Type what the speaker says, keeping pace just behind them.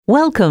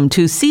Welcome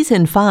to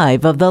Season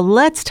 5 of the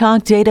Let's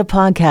Talk Data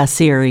podcast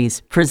series,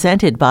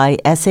 presented by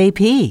SAP,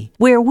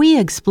 where we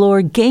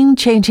explore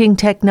game-changing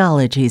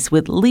technologies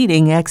with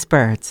leading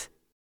experts.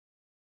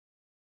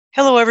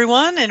 Hello,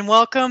 everyone, and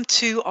welcome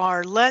to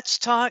our Let's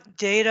Talk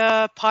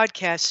Data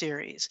podcast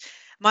series.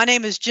 My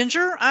name is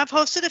Ginger. I've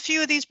hosted a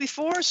few of these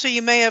before, so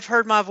you may have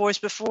heard my voice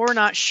before,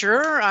 not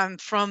sure. I'm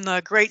from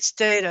the great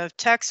state of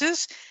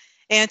Texas,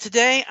 and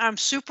today I'm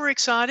super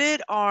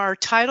excited. Our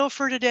title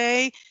for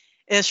today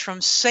is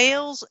From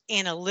Sales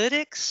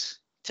Analytics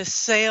to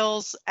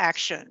Sales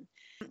Action.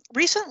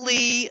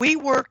 Recently, we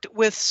worked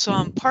with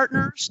some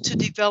partners to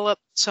develop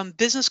some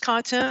business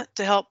content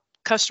to help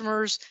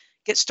customers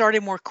get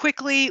started more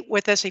quickly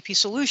with SAP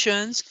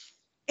solutions.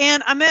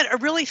 And I met a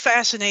really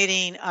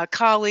fascinating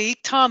colleague,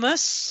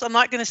 Thomas. I'm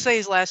not going to say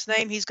his last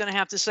name. He's going to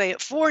have to say it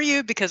for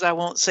you because I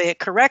won't say it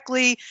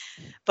correctly.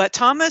 But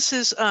Thomas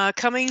is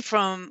coming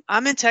from,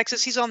 I'm in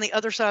Texas. He's on the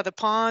other side of the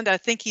pond. I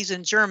think he's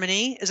in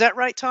Germany. Is that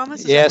right,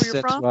 Thomas? Is yes, that where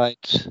you're that's from?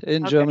 right.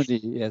 In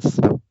Germany, yes.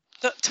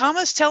 So,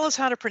 Thomas, tell us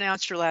how to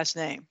pronounce your last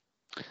name.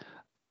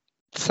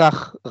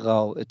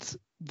 Zachrau. It's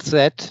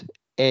Zachrau.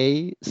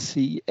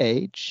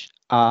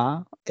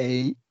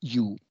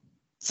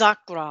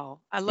 Zachrau.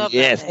 I love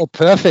yes. that name. Oh,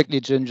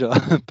 perfectly, Ginger.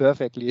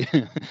 Perfectly.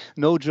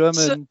 No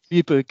German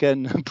people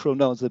can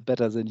pronounce it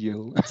better than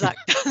you.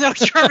 No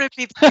German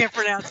people can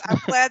pronounce. I'm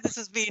glad this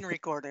is being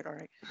recorded. All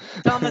right.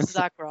 Thomas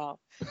Zachrau.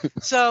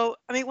 So,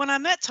 I mean, when I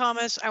met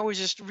Thomas, I was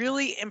just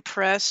really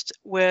impressed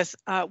with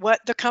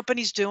what the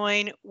company's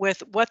doing,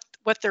 with what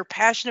they're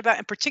passionate about,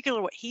 in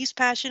particular, what he's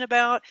passionate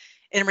about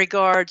in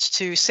regards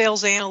to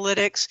sales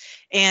analytics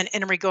and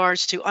in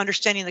regards to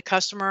understanding the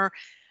customer.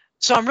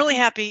 So I'm really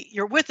happy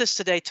you're with us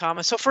today,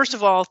 Thomas. So first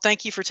of all,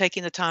 thank you for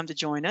taking the time to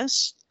join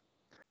us.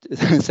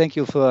 Thank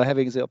you for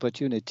having the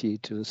opportunity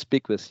to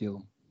speak with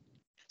you.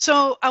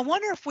 So I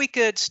wonder if we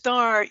could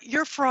start,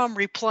 you're from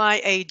Reply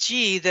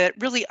AG that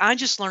really I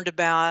just learned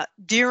about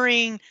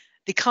during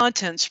the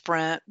content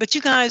sprint, but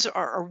you guys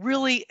are a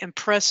really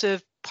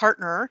impressive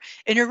partner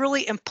and you're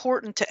really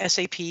important to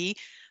SAP.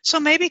 So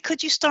maybe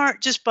could you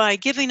start just by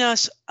giving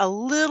us a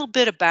little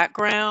bit of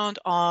background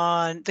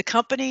on the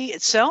company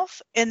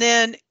itself and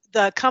then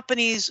the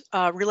company's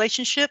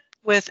relationship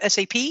with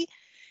SAP,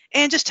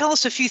 and just tell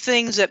us a few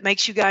things that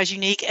makes you guys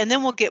unique, and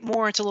then we'll get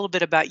more into a little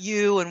bit about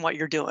you and what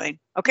you're doing.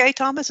 Okay,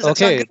 Thomas? Does that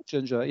sound good?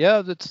 Ginger.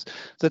 Yeah,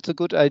 that's a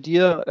good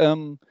idea.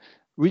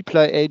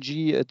 Reply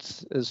AG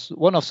is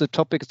one of the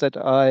topics that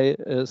I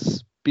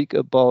speak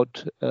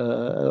about,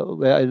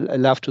 where I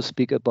love to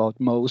speak about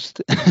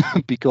most,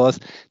 because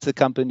it's a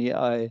company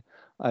I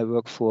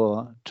work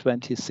for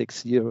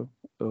 26 years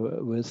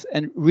with,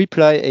 and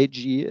Reply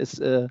AG is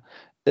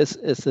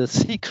a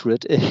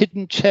secret, a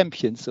hidden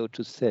champion, so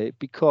to say,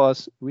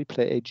 because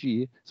Reply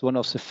AG is one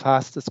of the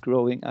fastest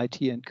growing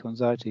IT and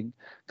consulting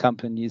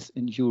companies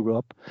in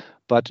Europe,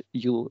 but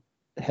you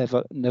have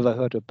never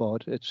heard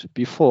about it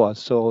before.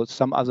 So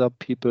some other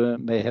people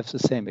may have the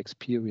same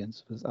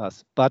experience with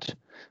us, but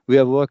we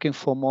are working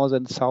for more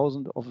than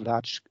 1,000 of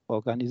large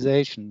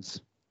organizations.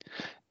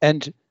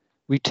 And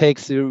we take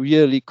the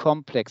really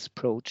complex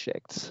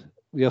projects.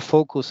 We are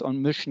focused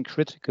on mission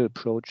critical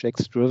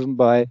projects driven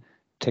by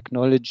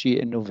technology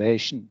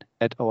innovation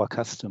at our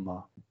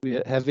customer. We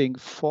are having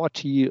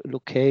 40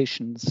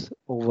 locations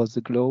over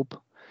the globe,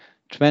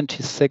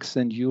 26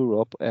 in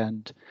Europe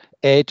and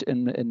 8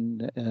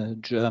 in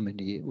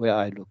Germany, where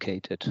I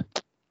located.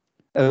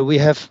 We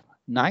have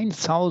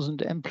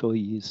 9,000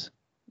 employees.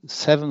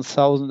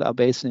 7,000 are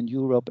based in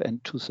Europe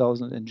and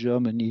 2,000 in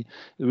Germany.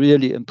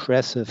 Really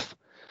impressive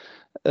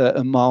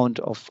amount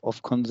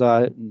of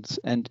consultants.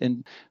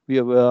 And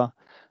we were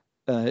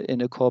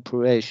in a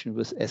cooperation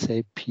with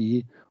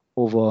SAP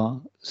over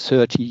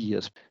 30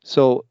 years.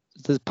 So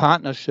the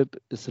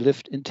partnership is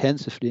lived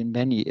intensively in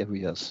many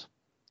areas,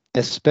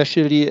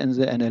 especially in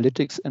the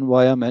analytics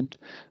environment,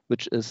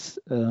 which is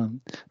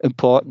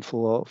important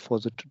for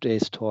the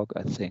today's talk,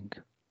 I think.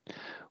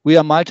 We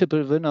are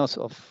multiple winners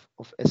of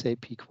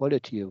SAP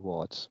Quality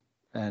Awards,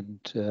 and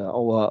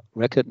our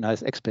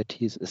recognized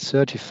expertise is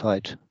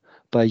certified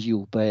by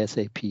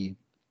SAP.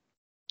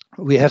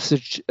 We have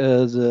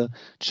the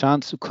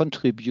chance to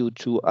contribute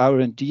to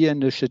R&D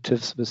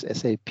initiatives with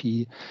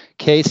SAP,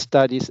 case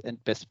studies,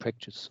 and best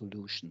practice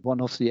solutions.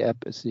 One of the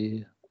app is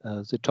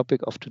the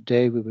topic of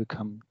today we will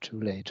come to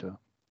later.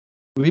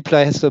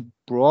 Reply has a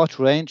broad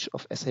range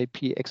of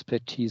SAP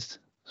expertise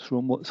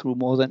through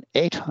more than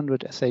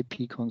 800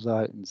 SAP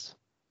consultants.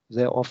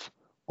 Thereof,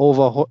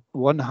 over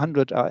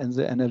 100 are in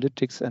the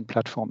analytics and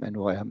platform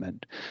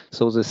environment.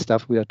 So the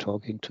stuff we are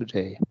talking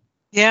today.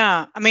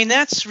 Yeah, I mean,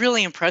 that's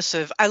really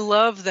impressive. I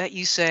love that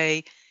you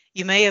say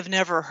you may have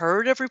never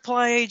heard of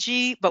Reply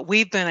AG, but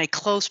we've been a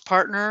close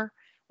partner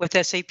with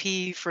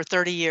SAP for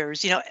 30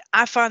 years. You know,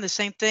 I find the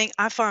same thing.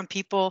 I find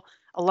a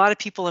lot of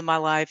people in my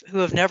life who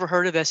have never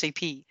heard of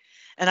SAP.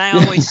 And I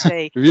always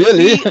say,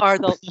 really? we are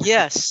the,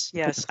 yes.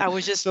 I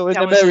was just, so in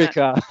I was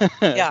America.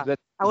 Yeah,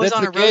 I was that's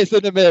on the a road. case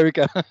in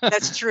America.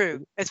 That's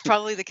true. It's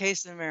probably the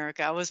case in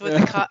America. I was with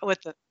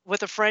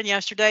with a friend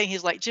yesterday.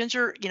 He's like,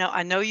 Ginger,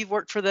 I know you've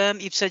worked for them.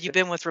 You've said you've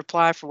been with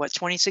Reply for what,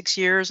 26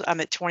 years?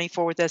 I'm at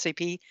 24 with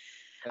SAP.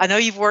 I know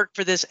you've worked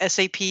for this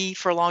SAP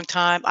for a long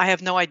time. I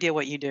have no idea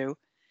what you do.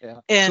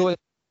 Yeah. And so in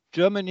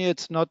Germany,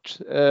 it's not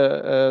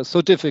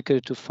so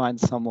difficult to find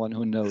someone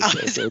who knows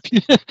SAP.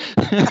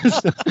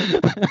 So,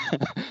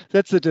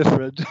 that's a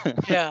difference.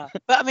 yeah,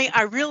 but I mean,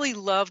 I really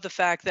love the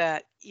fact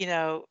that,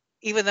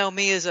 even though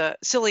me as a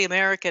silly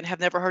American have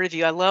never heard of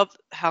you, I love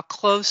how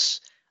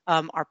close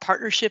our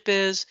partnership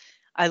is.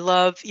 I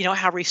love,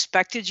 how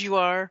respected you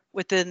are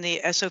within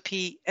the SAP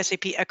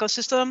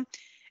ecosystem,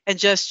 and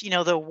just,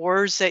 the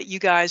words that you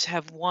guys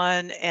have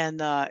won and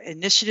the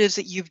initiatives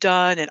that you've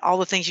done and all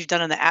the things you've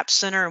done in the App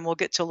Center. And we'll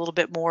get to a little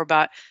bit more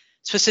about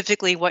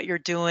specifically what you're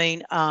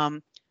doing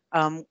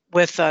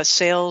with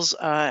sales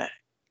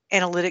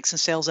analytics and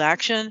sales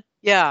action.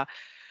 Yeah.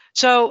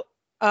 So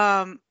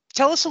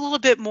tell us a little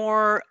bit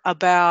more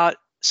about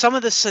some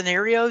of the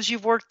scenarios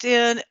you've worked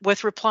in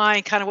with Reply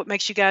and kind of what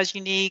makes you guys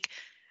unique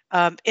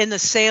in the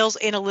sales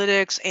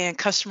analytics and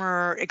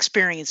customer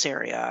experience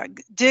area.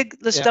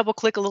 Let's double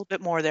click a little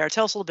bit more there.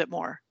 Tell us a little bit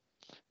more.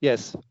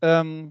 Yes.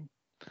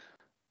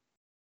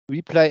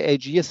 Reply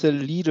AG is a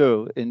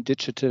leader in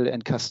digital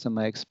and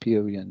customer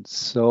experience.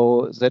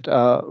 So that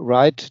are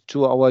right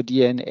to our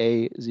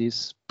DNA,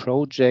 these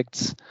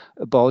projects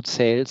about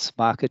sales,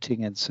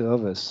 marketing, and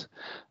service.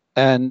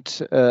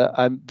 And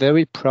I'm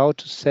very proud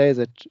to say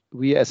that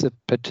we, as a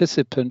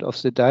participant of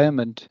the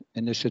Diamond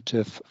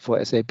Initiative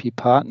for SAP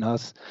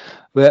Partners,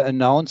 were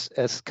announced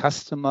as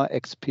Customer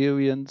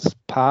Experience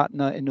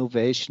Partner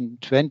Innovation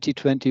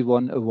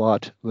 2021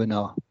 Award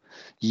winner.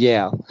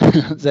 Yeah,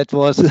 that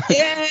was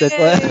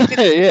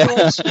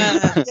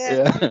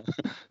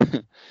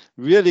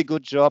really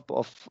good job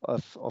of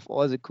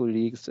all the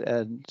colleagues,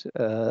 and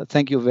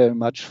thank you very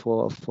much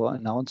for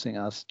announcing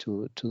us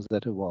to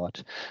that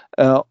award.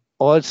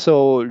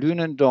 Also,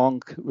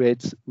 Lünendonk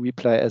rates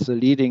Reply as a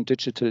leading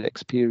digital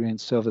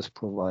experience service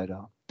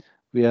provider.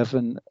 We have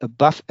an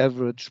above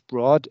average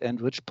broad and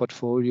rich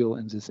portfolio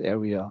in this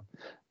area,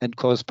 and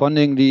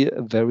correspondingly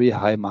a very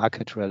high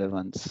market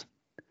relevance.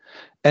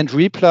 And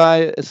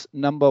Reply is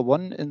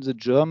 #1 in the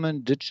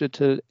German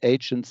Digital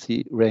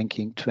Agency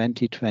Ranking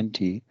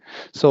 2020.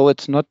 So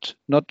it's not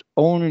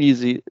only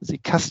the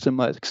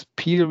customer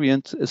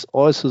experience, it's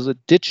also the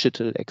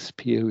digital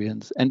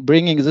experience. And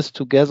bringing this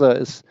together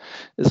is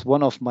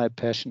one of my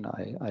passion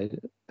I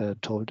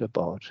told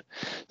about.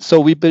 So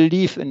we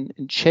believe in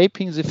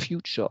shaping the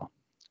future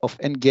of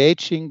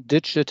engaging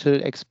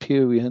digital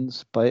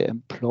experience by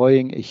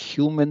employing a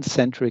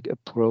human-centric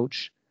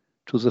approach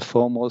to the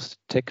foremost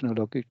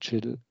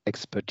technological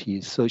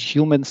expertise. So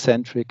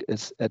human-centric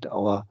is at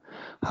our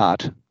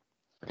heart.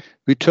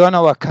 We turn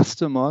our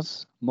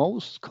customers'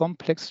 most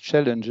complex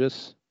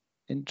challenges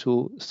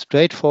into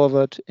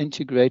straightforward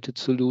integrated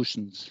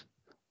solutions,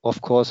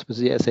 of course, with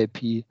the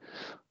SAP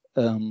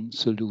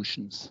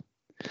solutions.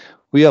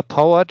 We are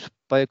powered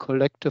by a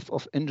collective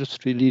of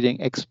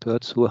industry-leading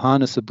experts who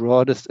harness the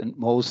broadest and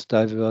most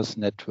diverse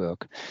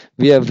network.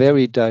 We are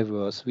very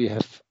diverse. We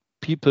have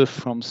people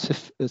from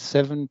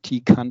 70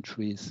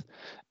 countries.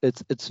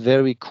 It's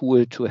very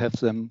cool to have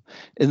them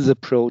in the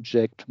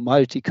project,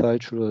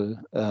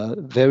 multicultural,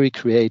 very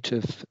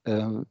creative,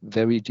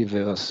 very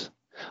diverse.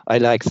 I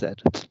like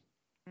that.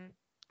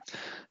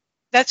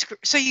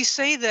 So you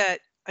say that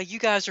you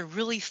guys are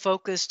really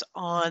focused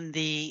on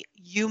the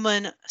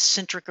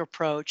human-centric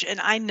approach, and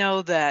I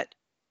know that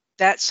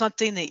that's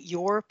something that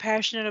you're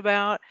passionate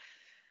about.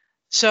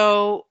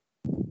 So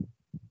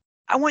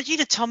I want you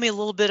to tell me a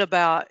little bit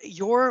about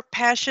your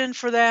passion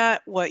for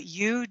that, what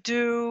you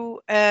do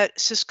at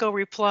Cisco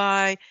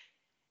Reply,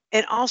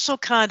 and also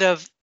kind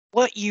of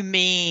what you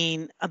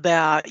mean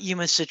about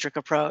human-centric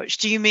approach.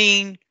 Do you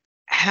mean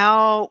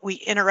how we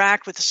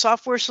interact with the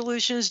software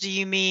solutions? Do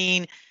you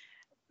mean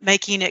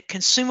making it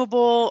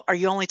consumable? Are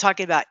you only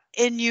talking about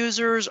end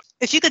users?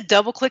 If you could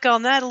double click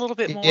on that a little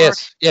bit more.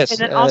 Yes. And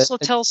then also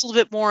tell us a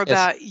little bit more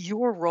about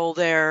your role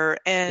there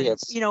and,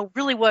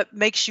 really what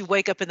makes you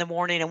wake up in the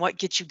morning and what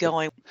gets you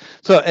going.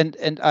 So,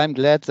 and I'm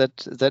glad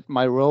that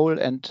my role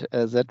and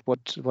that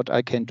what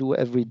I can do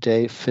every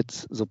day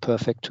fits so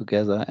perfect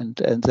together. And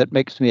that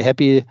makes me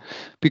happy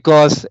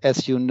because,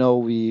 as you know,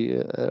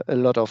 we a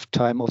lot of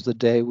time of the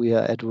day we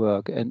are at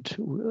work, and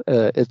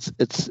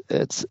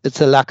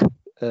it's a luck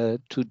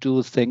to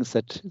do things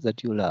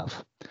that you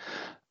love.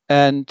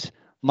 And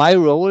my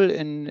role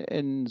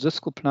in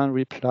Cisco Plan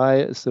Reply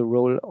is the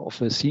role of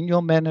a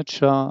senior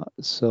manager.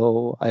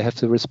 So I have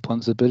the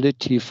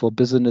responsibility for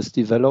business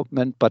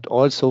development, but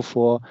also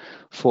for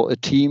a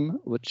team,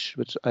 which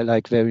I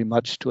like very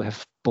much to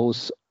have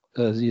both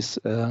these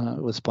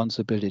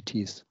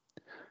responsibilities.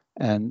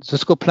 And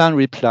Cisco Plan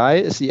Reply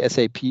is the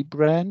SAP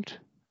brand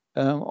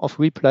of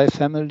Reply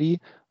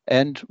family,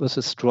 and with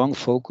a strong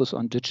focus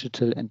on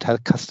digital and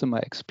customer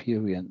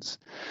experience.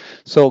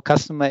 So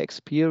customer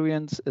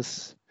experience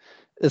is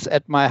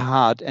at my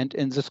heart. And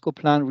in the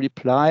Scoplan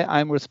reply,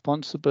 I'm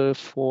responsible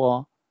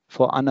for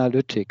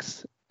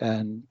analytics.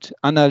 And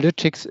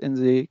analytics in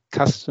the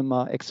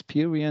customer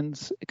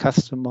experience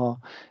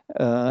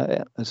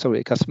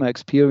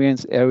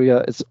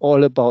area is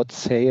all about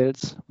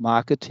sales,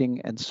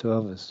 marketing, and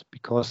service,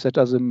 because that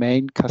are the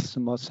main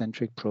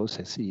customer-centric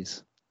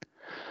processes.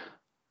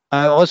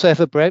 I also have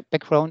a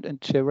background in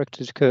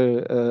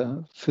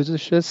theoretical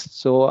physicist,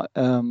 so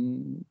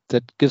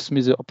that gives me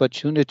the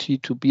opportunity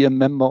to be a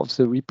member of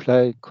the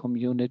REPLY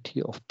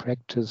community of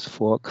practice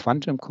for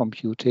quantum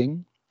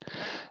computing.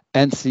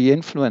 And the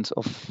influence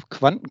of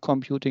quantum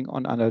computing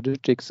on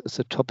analytics is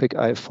a topic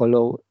I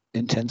follow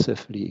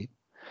intensively.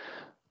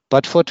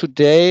 But for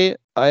today,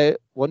 I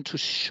want to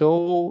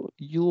show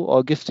you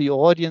or give the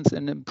audience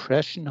an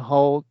impression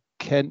how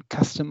can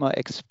customer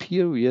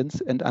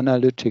experience and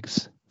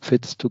analytics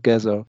fits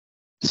together.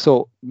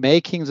 So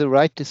making the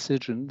right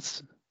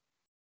decisions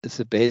is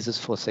the basis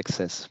for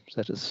success.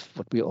 That is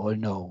what we all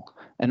know.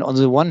 And on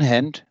the one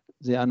hand,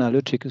 the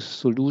analytical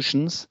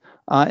solutions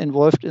are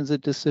involved in the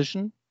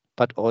decision,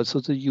 but also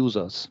the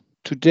users.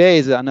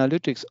 Today, the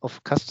analytics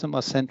of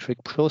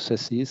customer-centric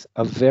processes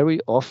are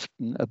very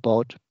often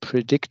about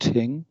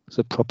predicting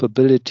the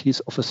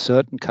probabilities of a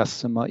certain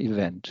customer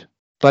event.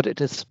 But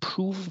it is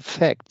proven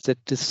fact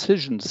that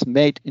decisions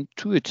made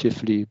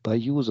intuitively by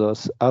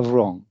users are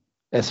wrong,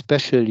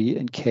 especially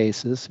in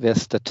cases where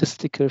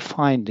statistical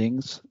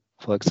findings,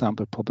 for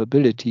example,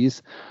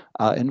 probabilities,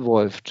 are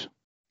involved.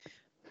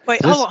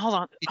 Wait,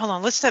 hold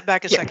on. Let's step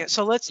back a second.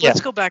 So let's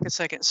go back a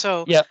second.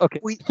 So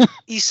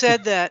you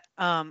said that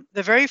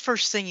the very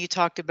first thing you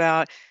talked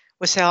about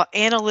was how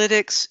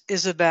analytics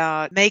is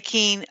about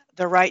making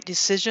the right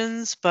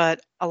decisions,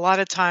 but a lot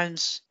of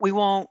times we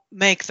won't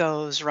make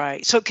those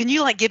right. So can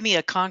you give me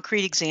a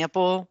concrete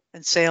example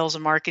in sales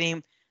and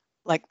marketing,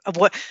 of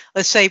what,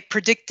 let's say,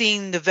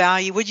 predicting the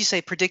value? What did you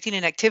say? Predicting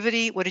an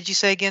activity? What did you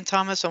say again,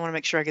 Thomas? I want to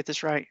make sure I get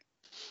this right.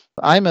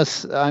 I'm a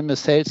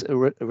sales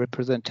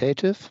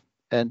representative,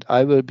 and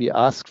I will be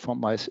asked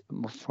from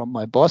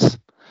my boss,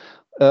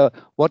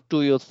 what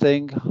do you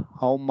think?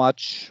 How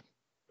much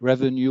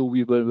revenue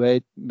we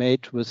will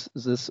make with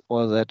this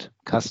or that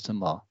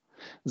customer?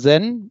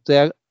 Then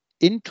there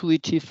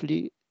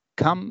intuitively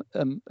come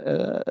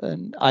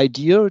an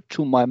idea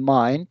to my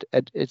mind,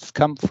 and it's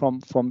come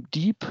from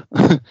deep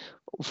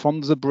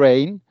from the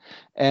brain,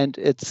 and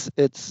it's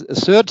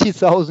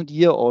 30,000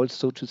 year old,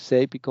 so to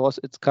say, because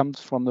it comes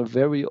from a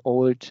very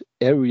old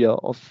area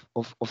of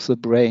the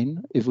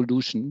brain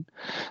evolution,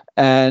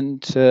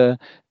 and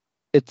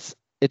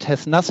it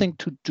has nothing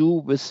to do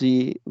with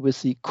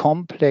the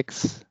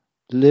complex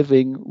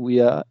living we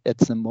are at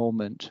the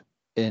moment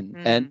in.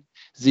 And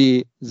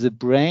the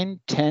brain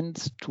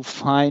tends to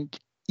find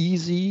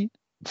easy,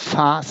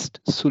 fast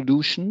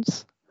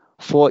solutions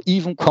for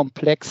even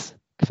complex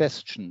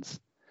questions.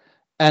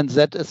 And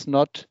that is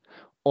not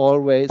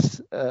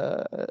always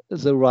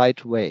the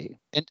right way.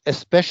 And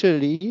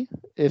especially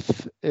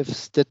if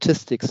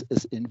statistics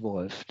is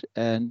involved.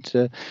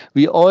 And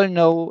we all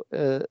know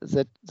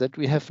that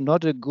we have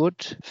not a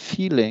good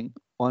feeling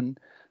on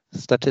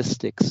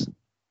statistics.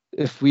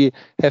 If we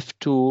have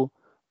to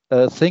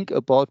think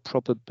about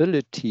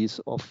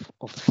probabilities of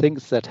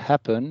things that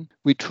happen,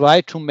 we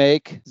try to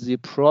make the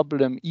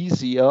problem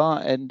easier,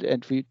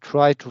 and we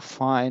try to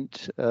find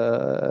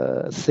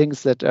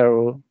things that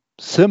are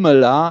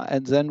similar,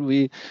 and then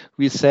we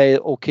say,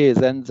 okay,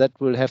 then that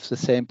will have the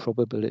same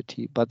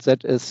probability. But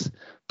that is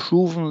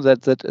proven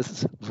that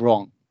is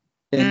wrong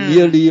in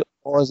nearly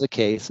all the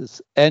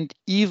cases. And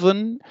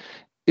even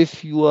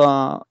if you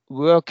are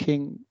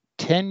working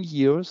 10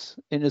 years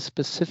in a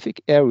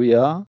specific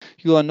area,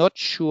 you are not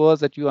sure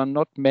that you are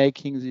not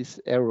making this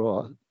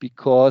error,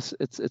 because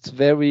it's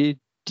very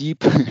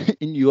deep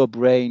in your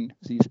brain,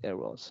 these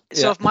errors.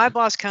 So if my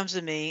boss comes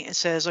to me and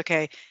says,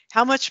 okay,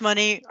 how much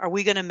money are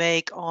we going to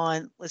make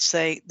on, let's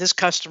say, this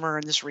customer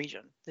in this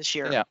region this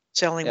year,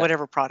 selling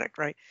whatever product,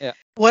 right?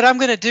 What I'm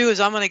going to do is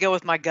I'm going to go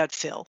with my gut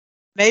feel.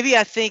 Maybe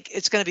I think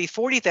it's going to be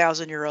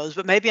 40,000 euros,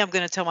 but maybe I'm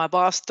going to tell my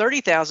boss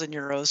 30,000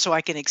 euros so I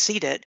can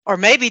exceed it. Or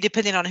maybe,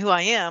 depending on who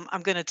I am,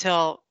 I'm going to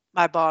tell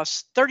my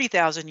boss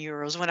 30,000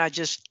 euros when I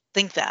just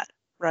think that,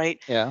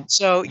 right? Yeah.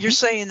 So you're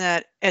saying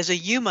that as a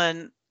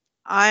human,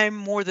 I'm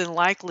more than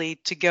likely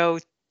to go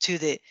to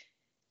the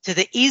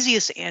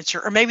easiest answer,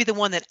 or maybe the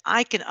one that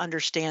I can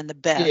understand the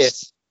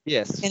best.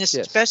 Yes. And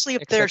especially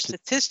if there are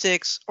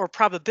statistics or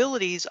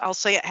probabilities, I'll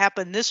say it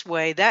happened this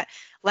way. That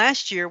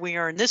last year we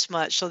earned this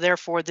much, so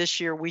therefore this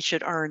year we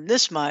should earn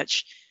this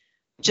much.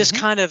 Just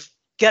kind of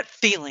gut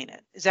feeling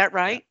it. Is that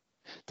right?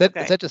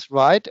 That is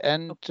right.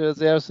 And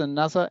there's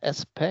another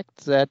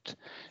aspect that,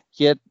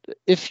 yet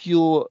if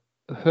you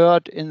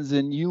heard in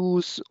the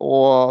news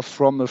or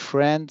from a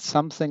friend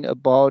something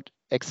about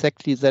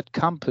exactly that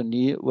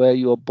company where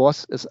your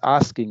boss is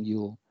asking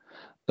you,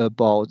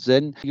 about.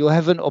 Then you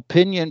have an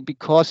opinion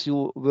because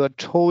you were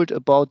told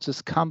about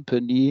this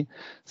company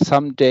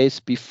some days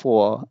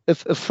before.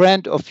 If a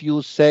friend of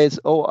you says,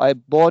 oh, I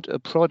bought a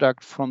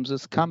product from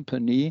this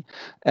company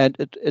and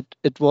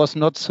it was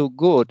not so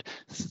good,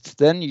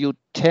 then you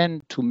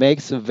tend to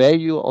make the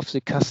value of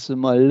the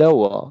customer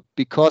lower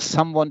because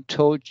someone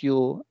told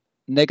you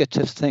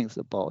negative things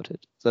about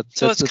it.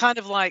 So it's kind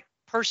of like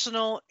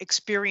personal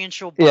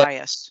experiential Yeah,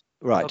 bias.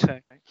 right.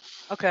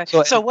 Okay.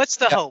 So what's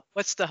the hope?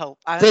 What's the hope?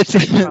 And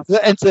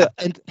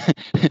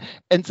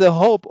the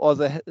hope or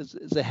the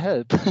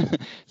help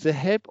the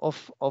help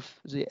of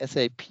the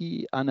SAP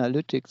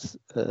Analytics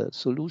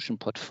solution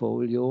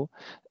portfolio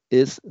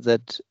is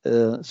that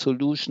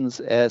solutions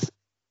as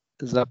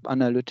SAP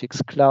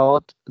Analytics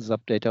Cloud,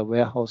 SAP Data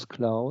Warehouse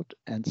Cloud,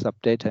 and SAP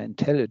Data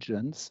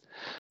Intelligence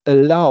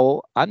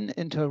allow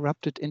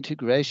uninterrupted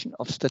integration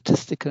of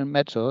statistical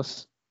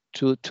methods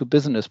to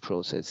business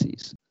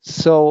processes.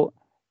 So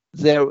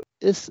there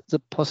is the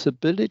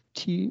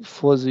possibility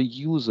for the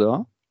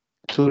user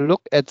to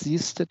look at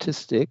these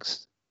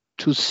statistics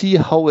to see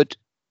how it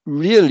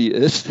really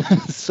is,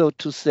 so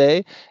to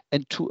say,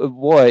 and to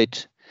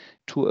avoid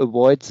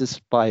this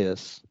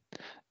bias.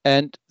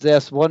 And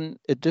there's one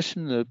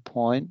additional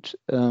point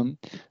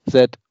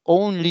that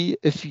only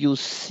if you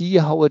see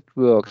how it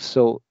works,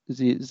 so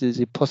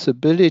the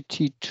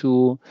possibility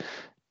to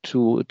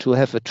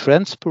have a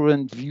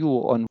transparent view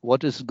on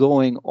what is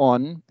going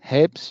on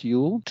helps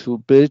you to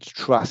build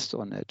trust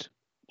on it.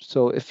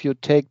 So if you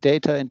take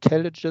data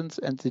intelligence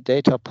and the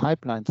data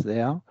pipelines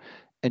there,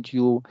 and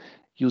you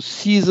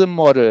see the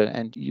model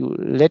and you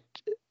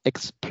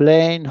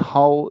explain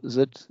how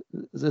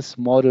this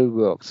model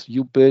works,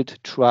 you build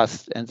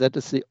trust, and that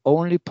is the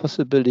only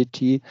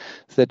possibility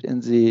that in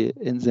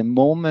the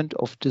moment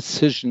of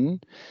decision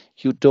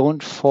you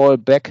don't fall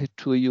back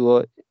to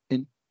your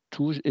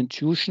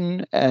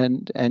intuition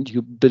and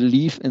you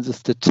believe in the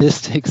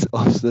statistics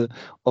of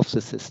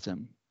the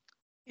system.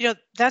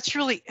 That's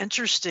really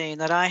interesting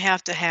that I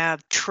have to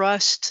have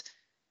trust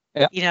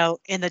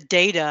in the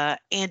data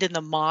and in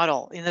the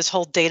model in this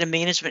whole data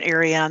management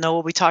area. I know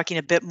we'll be talking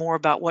a bit more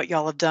about what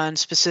y'all have done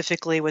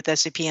specifically with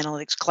SAP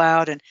Analytics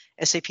Cloud and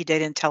SAP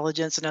Data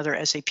Intelligence and other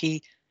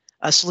SAP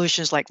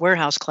solutions like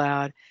Warehouse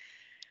Cloud.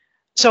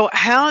 So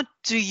how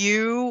do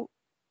you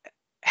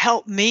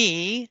help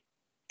me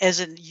as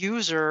a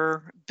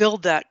user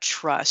build that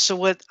trust? So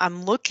what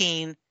I'm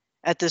looking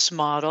at this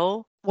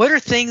model, what are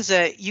things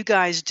that you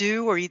guys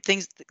do or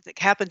things that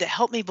happen to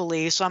help me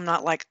believe, so I'm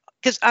not like,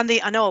 because I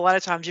know a lot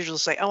of times users will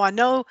say, oh, I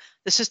know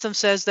the system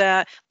says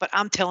that, but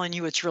I'm telling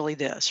you it's really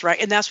this, right?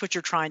 And that's what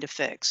you're trying to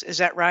fix. Is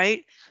that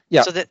right?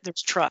 Yeah. So that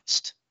there's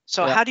trust.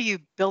 So how do you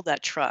build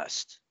that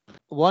trust?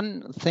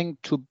 One thing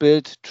to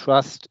build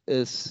trust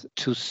is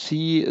to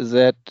see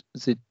that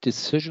the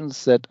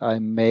decisions that I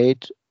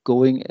made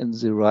going in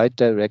the right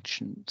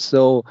direction.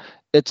 So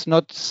it's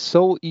not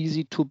so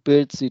easy to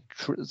build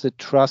the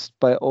trust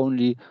by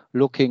only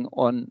looking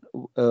on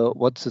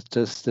what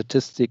the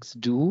statistics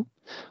do.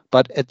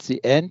 But at the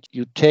end,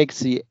 you take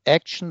the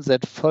action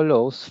that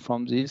follows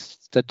from these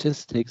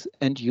statistics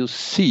and you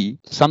see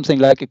something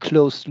like a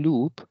closed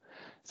loop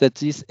that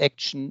this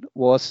action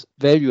was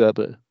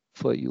valuable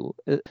for you.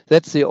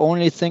 That's the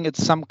only thing.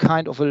 It's some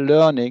kind of a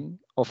learning,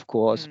 of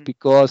course,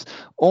 because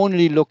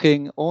only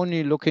looking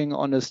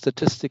on a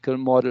statistical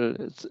model,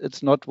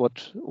 it's not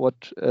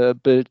what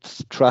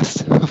builds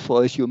trust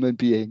for a human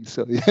being.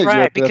 So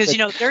right, because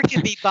there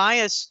can be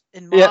bias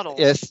in models.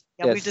 Yes,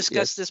 we've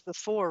discussed this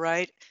before,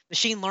 right?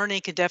 Machine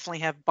learning can definitely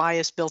have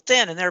bias built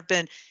in, and there have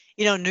been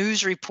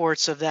news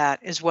reports of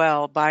that as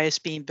well, bias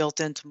being built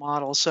into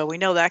models. So we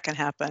know that can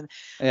happen.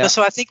 Yeah. But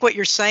so I think what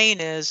you're saying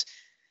is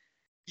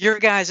your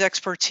guys'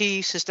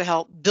 expertise is to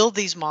help build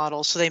these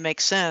models so they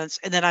make sense.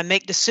 And then I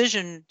make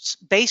decisions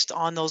based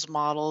on those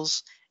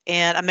models,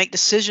 and I make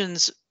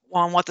decisions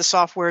on what the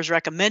software is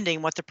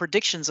recommending, what the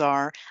predictions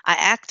are. I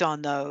act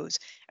on those.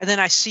 And then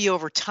I see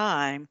over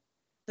time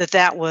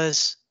that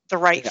was the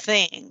right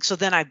thing. So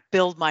then I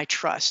build my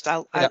trust.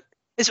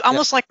 It's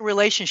almost like a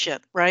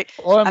relationship, right?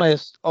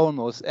 Almost.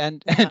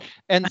 And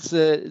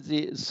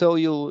so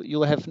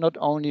you have not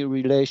only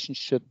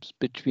relationships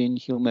between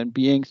human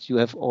beings, you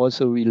have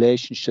also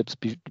relationships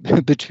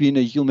between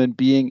a human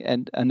being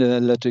and an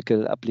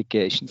analytical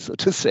application, so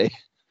to say.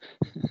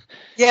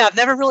 Yeah, I've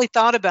never really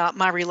thought about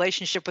my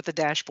relationship with the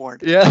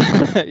dashboard. Yeah,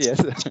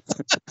 yes,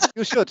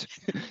 you should.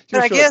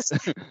 I guess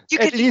you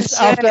could at least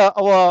after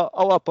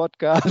our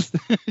podcast,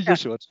 you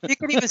should. You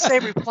could even say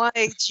Reply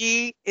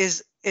AG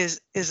is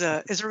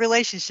a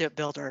relationship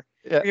builder.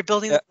 Yeah, you're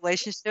building the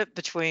relationship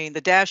between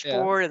the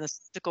dashboard and the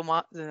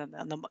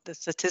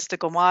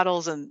statistical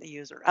models and the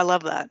user. I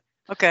love that.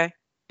 Okay.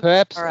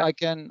 Perhaps I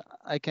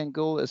can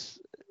go a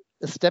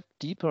step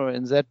deeper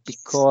in that,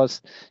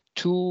 because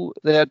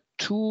there are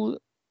two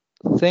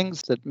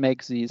things that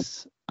make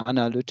these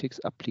analytics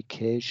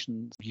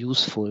applications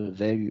useful,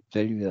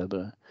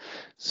 valuable.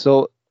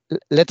 So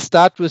let's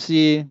start with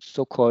the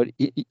so-called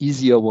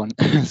easier one,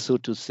 so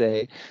to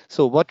say.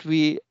 So what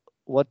we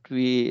what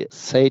we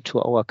say to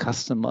our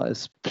customer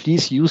is,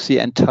 please use the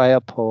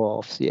entire power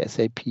of the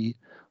SAP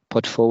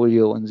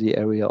portfolio in the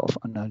area of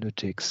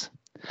analytics.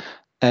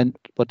 And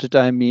what did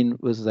I mean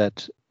with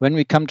that? When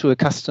we come to a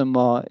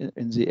customer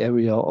in the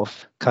area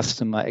of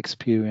customer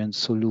experience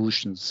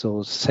solutions,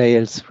 so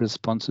sales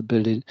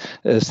responsibility,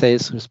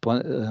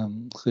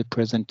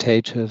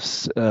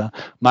 representatives,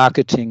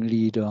 marketing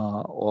leader,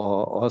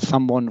 or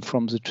someone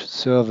from the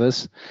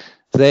service,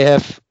 they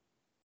have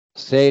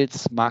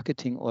sales,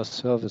 marketing, or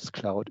service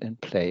cloud in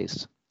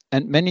place.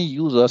 And many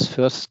users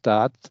first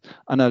start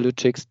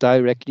analytics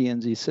directly in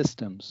these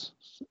systems.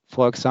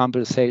 For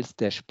example, sales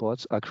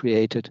dashboards are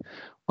created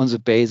on the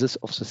basis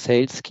of the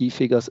sales key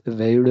figures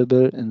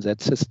available in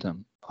that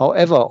system.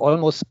 However,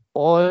 almost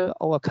all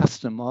our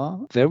customer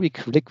very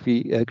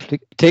quickly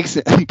takes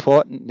the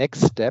important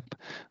next step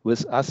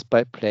with us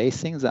by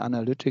placing the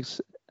analytics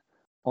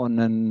on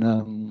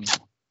an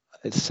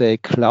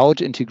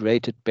cloud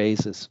integrated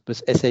basis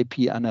with SAP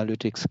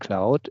Analytics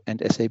Cloud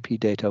and SAP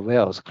Data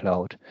Warehouse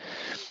Cloud.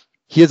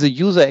 Here, the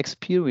user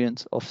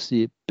experience of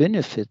the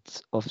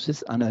benefits of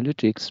this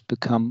analytics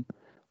become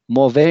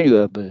more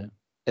valuable,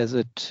 as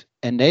it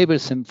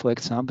enables them, for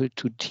example,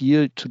 to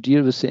deal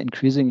with the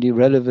increasingly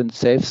relevant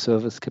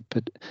self-service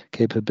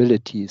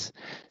capabilities.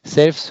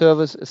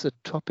 Self-service is a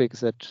topic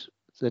that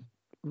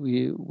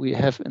we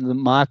have in the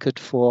market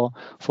for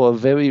a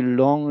very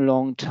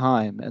long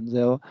time, and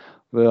there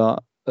were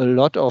a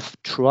lot of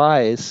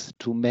tries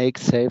to make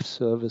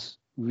self-service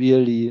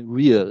really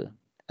real.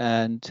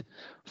 And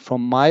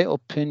from my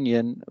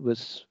opinion,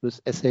 with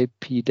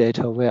SAP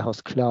Data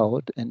Warehouse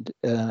Cloud and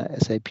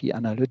SAP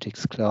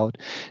Analytics Cloud,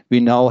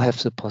 we now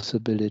have the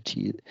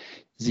possibility.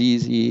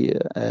 The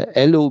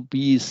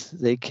LOBs,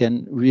 they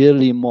can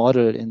really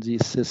model in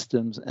these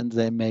systems, and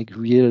they make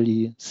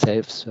really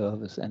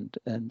self-service,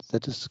 and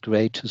that is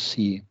great to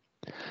see.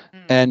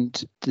 And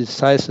the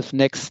decisive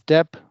next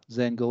step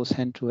then goes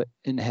hand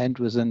in hand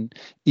with an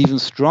even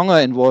stronger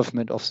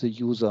involvement of the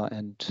user.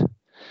 And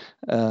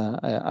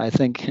I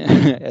think,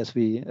 as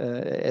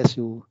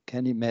you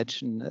can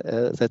imagine,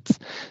 that's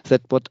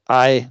what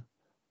I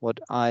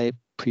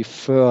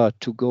prefer,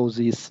 to go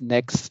this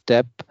next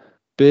step,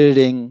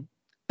 building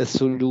a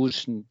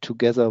solution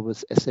together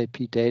with SAP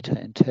Data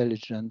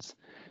Intelligence,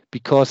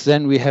 because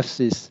then we have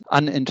this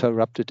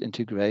uninterrupted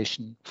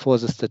integration for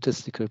the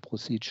statistical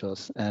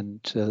procedures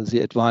and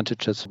the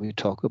advantages we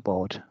talk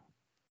about.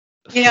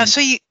 Yeah,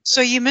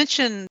 so you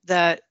mentioned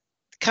that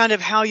kind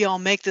of how y'all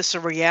make this a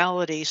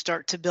reality,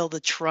 start to build a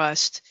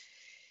trust.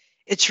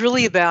 It's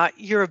really about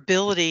your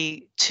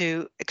ability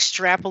to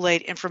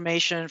extrapolate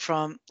information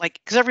from, like,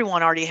 because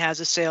everyone already has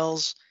a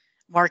sales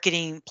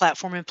marketing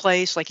platform in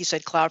place, like you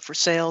said, cloud for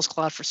sales,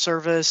 cloud for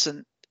service,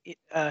 and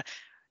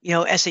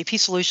SAP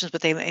solutions,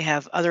 but they may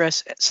have other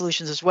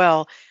solutions as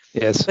well.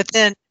 Yes. But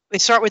then we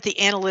start with the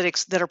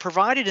analytics that are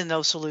provided in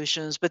those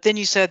solutions. But then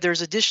you said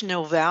there's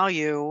additional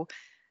value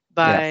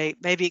by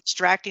maybe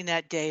extracting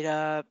that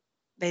data,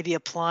 maybe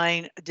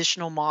applying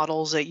additional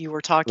models that you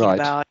were talking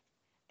about,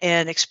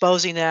 and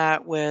exposing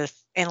that with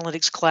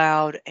Analytics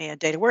Cloud and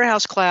Data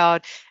Warehouse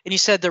Cloud. And you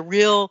said the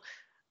real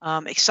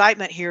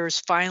excitement here is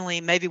finally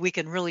maybe we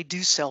can really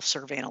do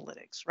self-serve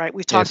analytics, right?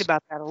 We've talked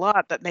about that a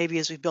lot, but maybe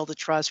as we build a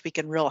trust, we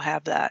can really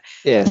have that.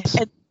 Yes.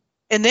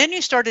 And then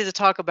you started to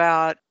talk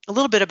about a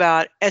little bit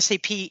about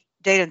SAP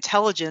Data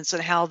Intelligence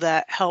and how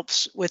that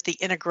helps with the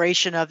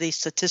integration of these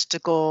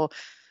statistical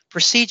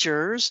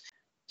procedures.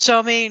 So,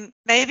 I mean,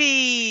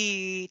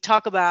 maybe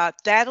talk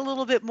about that a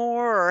little bit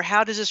more, or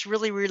how does this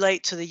really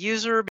relate to the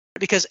user?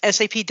 Because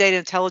SAP Data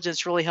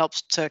Intelligence really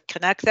helps to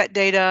connect that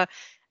data,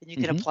 and you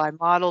can apply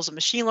models and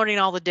machine learning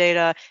all the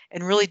data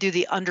and really do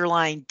the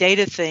underlying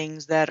data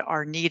things that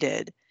are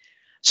needed.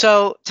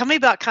 So tell me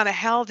about kind of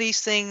how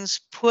these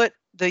things put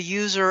the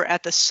user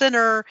at the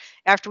center.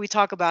 After we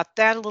talk about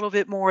that a little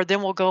bit more,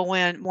 then we'll go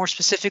in more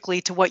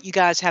specifically to what you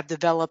guys have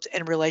developed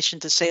in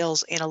relation to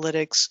sales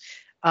analytics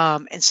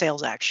and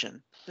sales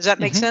action. Does that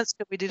make sense?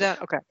 Could we do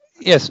that? Okay.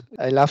 Yes,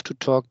 I love to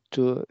talk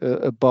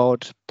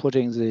about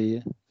putting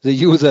the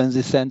user in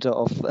the center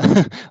of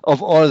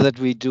of all that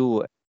we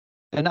do.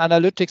 An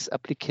analytics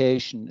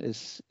application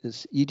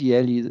is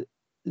ideally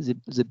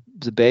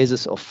the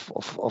basis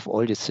of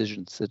all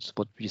decisions. That's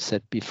what we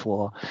said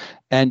before.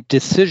 And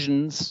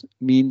decisions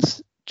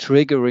means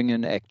triggering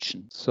an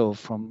action. So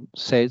from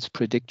sales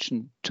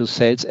prediction to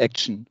sales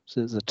action,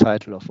 this is the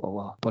title of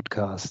our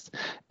podcast.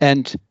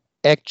 And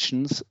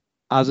actions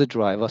are the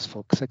drivers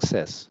for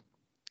success.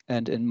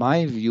 And in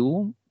my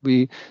view,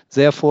 we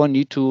therefore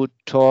need to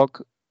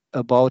talk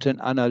about an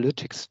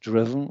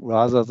analytics-driven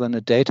rather than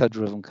a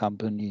data-driven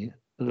company.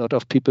 A lot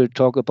of people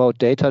talk about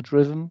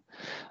data-driven.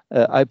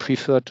 I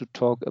prefer to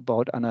talk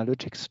about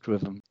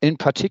analytics-driven. In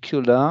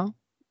particular,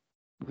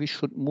 we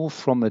should move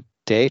from a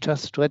data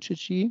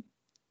strategy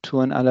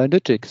to an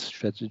analytics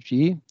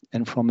strategy,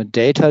 and from a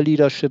data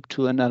leadership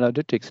to an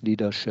analytics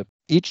leadership,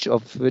 each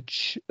of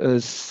which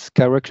is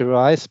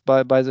characterized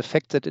by the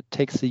fact that it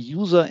takes the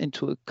user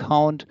into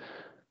account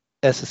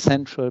as a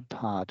central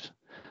part.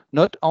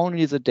 not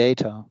only the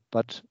data,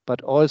 but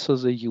also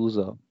the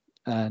user.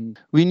 And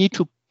we need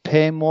to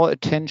pay more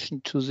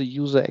attention to the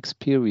user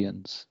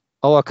experience.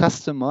 Our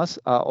customers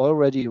are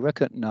already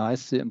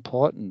recognize the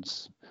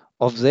importance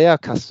of their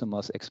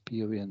customers'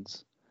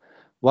 experience.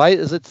 Why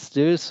is it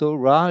still so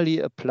rarely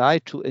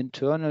applied to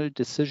internal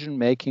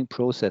decision-making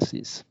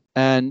processes?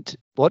 And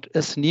what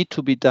is need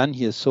to be done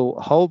here? So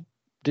how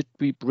did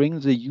we bring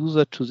the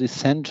user to the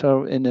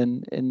center in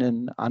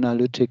an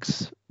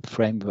analytics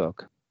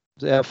framework?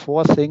 There are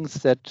 4 things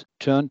that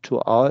turn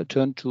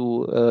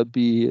to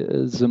be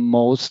the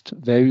most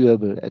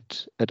valuable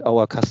at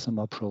our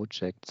customer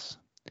projects.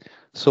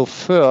 So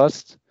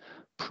first,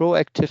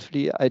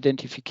 proactively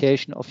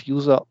identification of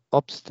user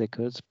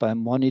obstacles by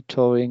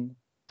monitoring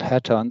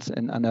patterns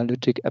in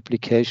analytic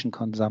application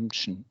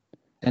consumption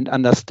and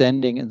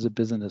understanding in the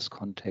business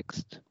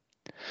context.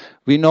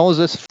 We know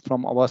this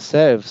from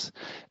ourselves.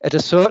 At a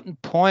certain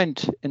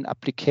point in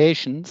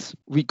applications,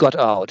 we got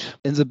out.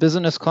 In the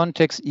business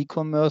context,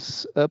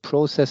 e-commerce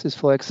processes,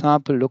 for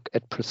example, look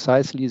at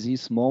precisely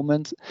these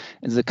moments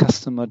in the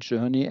customer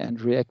journey and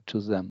react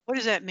to them. What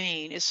does that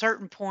mean? At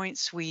certain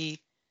points, we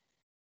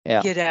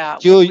get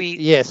out.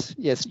 Yes.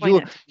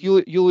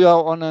 You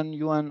are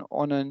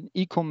on an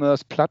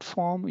e-commerce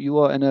platform. You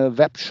are in a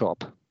web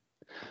shop,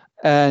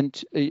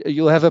 and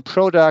you have a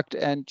product,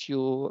 and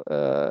you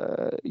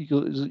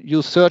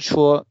search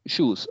for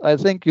shoes. I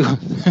think you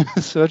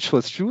search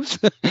for shoes.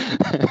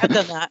 I've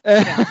done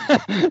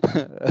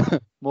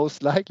that.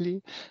 Most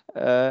likely,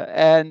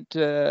 and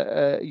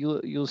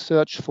you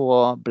search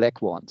for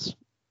black ones.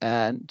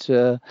 And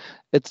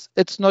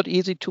it's not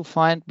easy to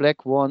find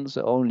black ones,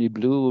 only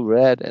blue,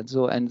 red, and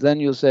so. And then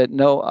you said,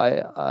 no,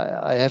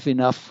 I have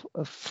enough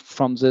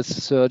from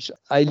this search.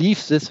 I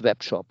leave this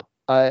web shop.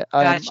 We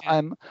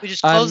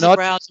just close the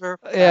browser.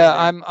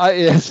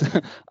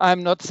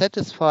 I'm not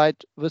satisfied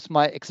with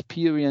my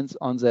experience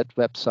on that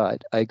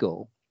website. I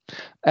go,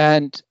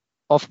 and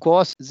of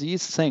course,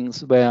 these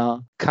things where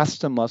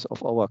customers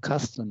of our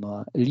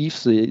customer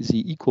leave the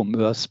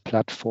e-commerce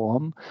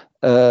platform,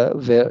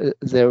 where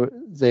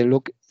they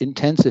look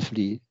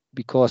intensively,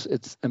 because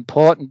it's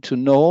important to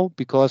know,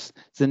 because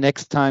the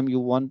next time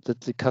you want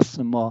that the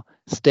customer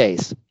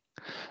stays.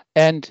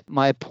 And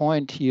my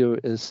point here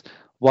is,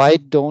 why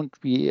don't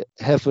we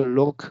have a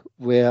look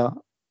where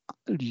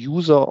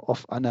user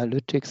of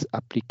analytics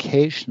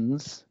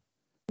applications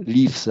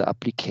leaves the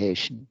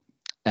application?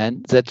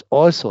 And that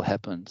also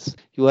happens.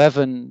 You have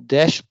a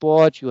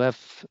dashboard, you have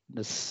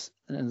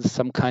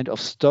some kind of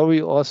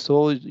story or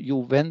so, you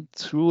went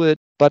through it,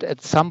 but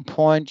at some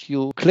point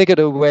you click it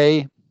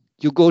away,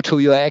 you go to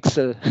your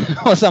Excel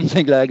or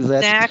something like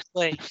that.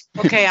 Exactly.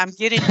 Okay, I'm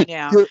getting you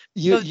now.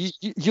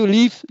 you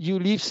leave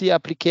the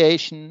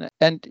application,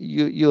 and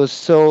you're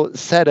so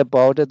sad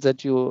about it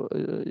that you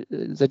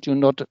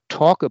not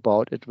talk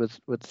about it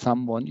with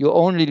someone. You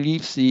only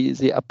leave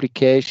the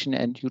application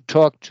and you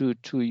talk to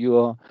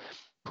your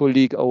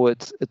colleague, oh,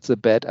 it's a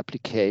bad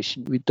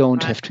application, we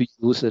don't have to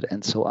use it,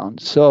 and so on.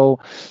 So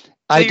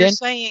you're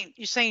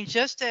saying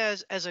just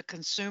as a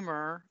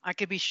consumer, I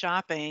could be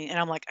shopping and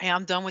I'm like, hey,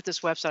 I'm done with this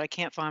website, I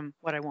can't find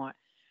what I want.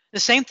 The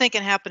same thing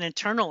can happen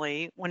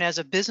internally when, as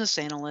a business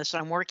analyst,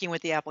 I'm working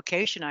with the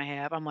application I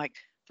have, I'm like,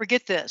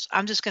 forget this,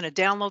 I'm just going to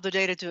download the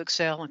data to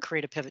Excel and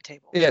create a pivot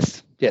table.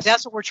 Yes.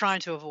 That's what we're trying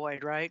to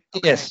avoid, right?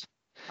 Okay. Yes.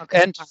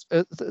 Okay. And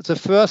the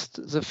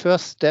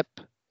first step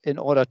in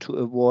order to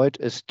avoid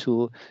is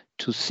to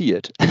see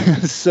it.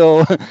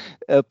 So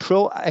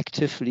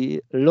proactively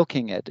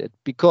looking at it,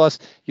 because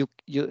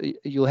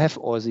you have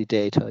all the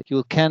data.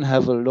 You can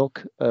have a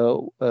look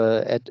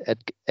at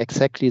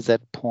exactly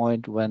that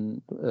point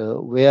when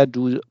where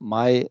do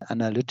my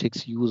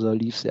analytics user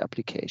leave the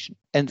application,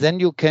 and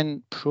then you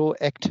can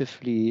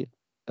proactively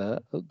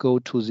go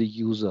to the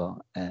user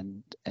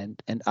and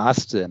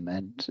ask them,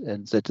 and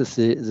that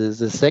is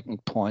the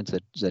second point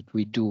that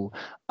we do,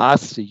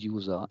 ask the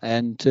user.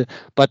 And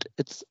but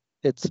it's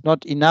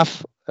not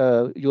enough.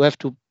 You have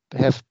to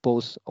have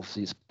both of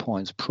these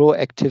points,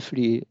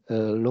 proactively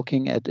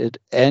looking at it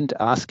and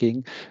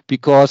asking,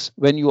 because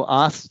when you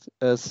ask,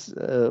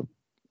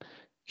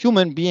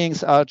 human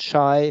beings are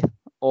shy,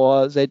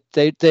 or they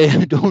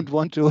don't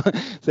want to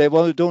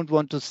don't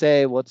want to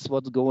say what's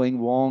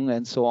going wrong,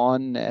 and so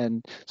on.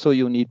 And so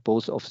you need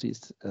both of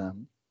these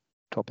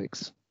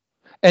topics.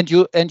 And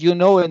you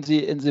know, in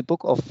the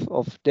book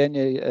of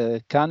Daniel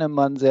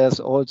Kahneman,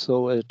 there's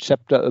also a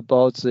chapter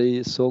about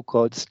the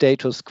so-called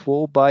status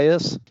quo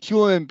bias.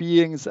 Human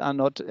beings are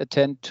not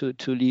tend to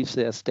leave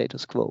their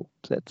status quo.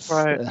 That's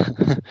right.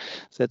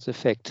 That's a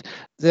fact.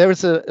 There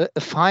is a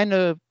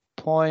final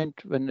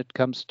point when it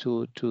comes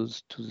to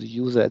the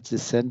user at the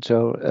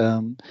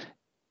center.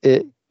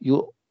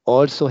 You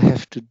also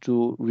have to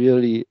do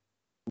really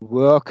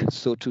work,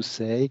 so to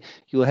say.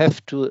 You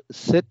have to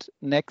sit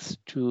next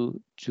to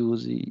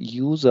the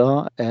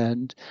user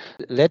and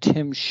let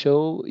him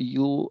show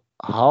you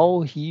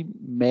how he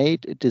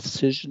made a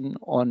decision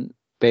on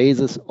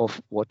basis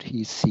of what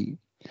he see.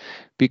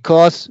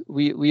 Because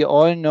we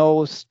all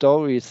know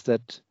stories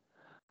that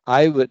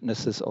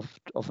eyewitnesses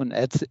of an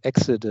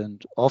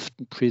accident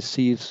often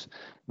perceives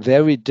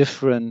very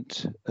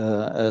different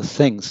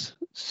things.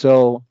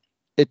 So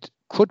it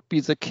could be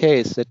the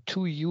case that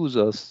two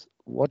users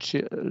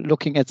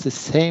looking at the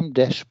same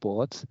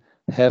dashboards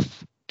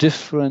have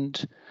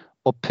different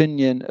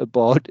opinion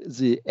about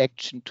the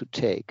action to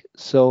take.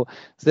 So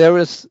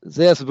there's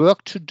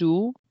work to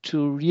do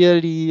to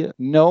really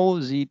know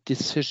the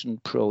decision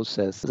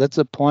process. That's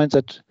a point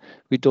that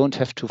we don't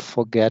have to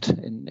forget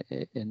in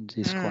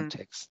this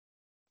context.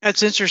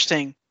 That's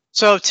interesting.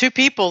 So two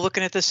people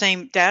looking at the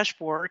same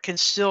dashboard can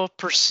still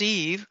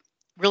perceive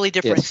really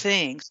different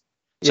things.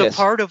 So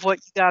part of what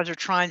you guys are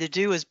trying to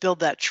do is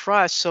build that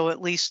trust, so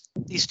at least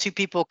these two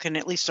people can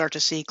at least start to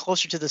see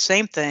closer to the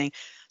same thing.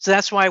 So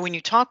that's why when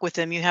you talk with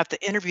them, you have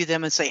to interview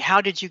them and say, how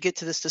did you get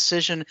to this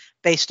decision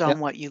based on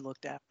what you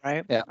looked at,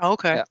 right? Yeah.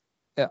 Okay.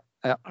 Yeah.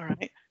 All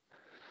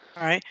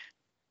right.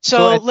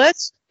 So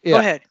let's go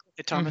ahead,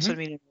 Thomas. Mm-hmm.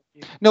 I mean,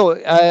 no,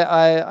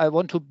 I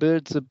want to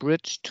build the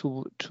bridge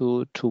to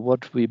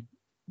what we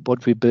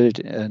build,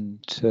 and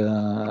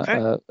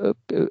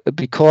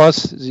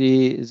because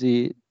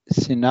the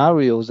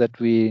scenario that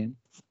we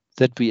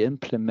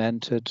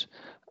implemented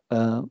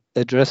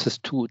addresses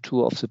two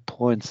of the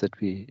points that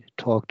we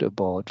talked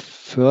about.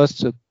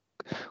 First, a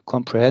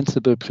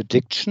comprehensible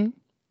prediction,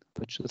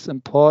 which is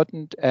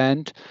important,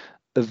 and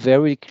a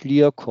very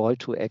clear call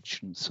to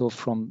action. So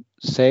from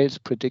sales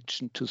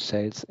prediction to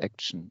sales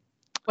action.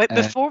 Wait,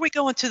 before we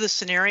go into the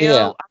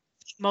scenario, I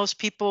think most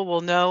people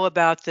will know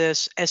about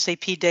this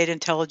SAP Data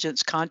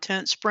Intelligence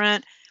Content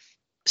Sprint.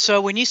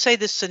 So when you say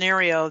this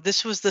scenario,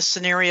 this was the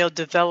scenario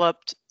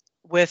developed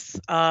with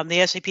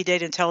the SAP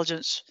Data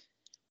Intelligence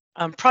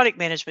product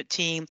management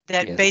team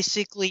that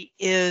basically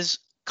is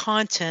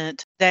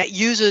content that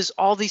uses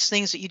all these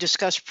things that you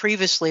discussed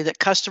previously that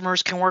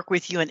customers can work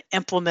with you and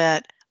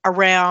implement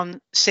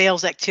around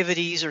sales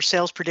activities or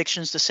sales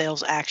predictions to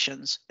sales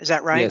actions. Is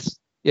that right?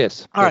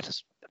 Yes. All right.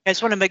 I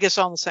just want to make this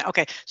all the same.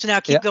 Okay. So now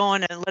keep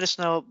going and let us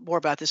know more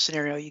about this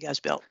scenario you guys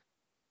built.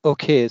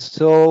 Okay.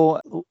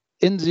 So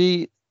in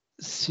the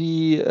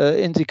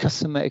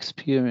customer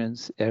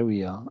experience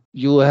area,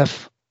 you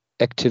have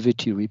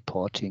activity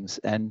reportings,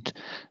 and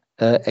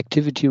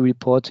activity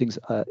reportings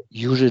are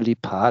usually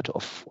part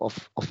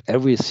of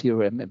every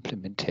CRM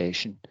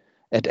implementation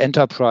at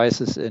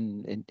enterprises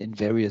in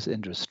various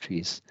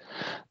industries.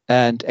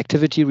 And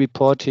activity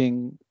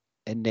reporting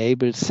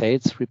enables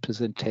sales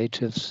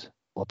representatives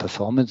or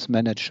performance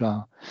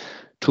manager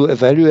to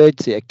evaluate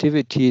the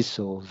activities,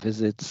 so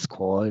visits,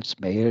 calls,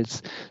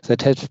 mails,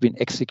 that have been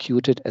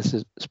executed as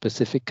a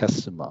specific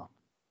customer.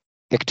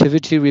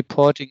 Activity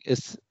reporting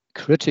is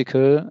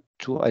critical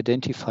to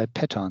identify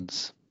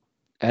patterns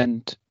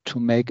and to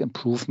make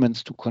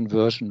improvements to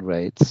conversion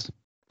rates.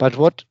 But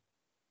what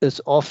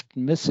is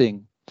often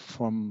missing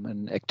from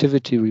an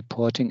activity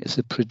reporting is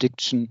a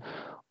prediction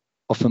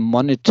of a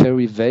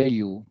monetary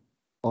value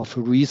of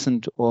a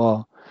recent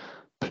or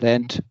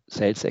planned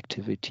sales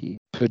activity.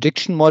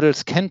 Prediction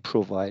models can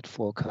provide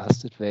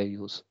forecasted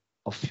values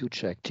of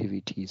future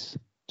activities.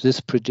 This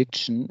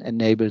prediction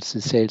enables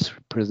the sales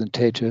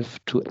representative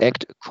to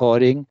act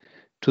according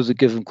to the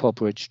given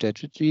corporate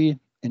strategy,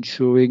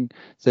 ensuring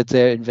that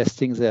they're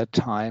investing their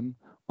time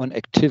on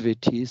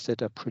activities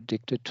that are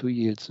predicted to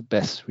yield the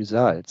best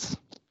results.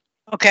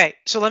 Okay,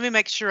 so let me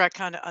make sure I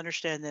kind of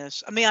understand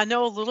this. I mean, I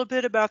know a little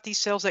bit about these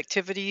sales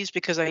activities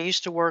because I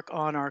used to work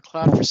on our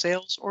Cloud for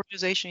Sales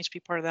organization. I used to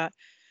be part of that.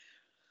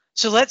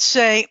 So let's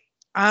say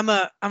I'm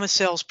a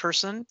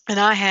salesperson and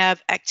I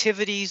have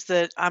activities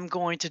that I'm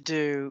going to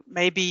do.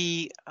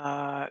 Maybe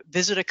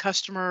visit a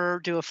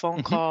customer, do a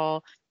phone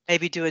call,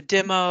 maybe do a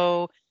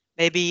demo,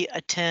 maybe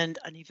attend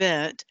an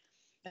event.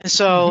 And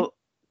so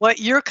what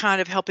you're kind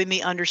of helping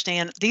me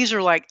understand, these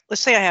are like,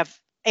 let's say I have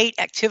 8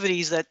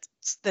 activities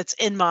that's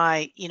in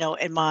my,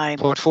 in my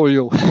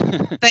portfolio.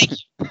 Thank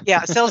you.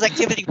 Yeah, sales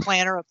activity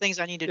planner of things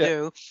I need to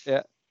do.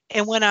 Yeah.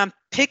 And when I'm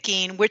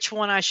picking which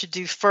one I should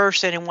do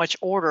first and in which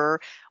order,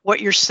 what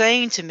you're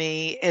saying to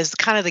me is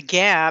kind of the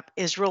gap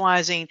is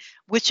realizing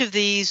which of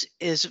these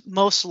is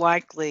most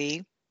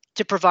likely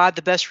to provide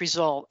the best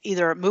result,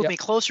 either move me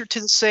closer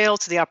to the sale,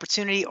 to the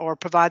opportunity, or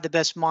provide the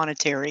best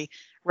monetary,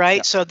 right?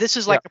 Yeah. So this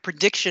is like a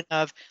prediction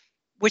of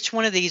which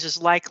one of these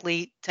is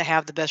likely to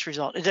have the best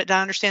result. Did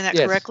I understand that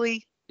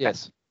correctly?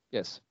 Yes.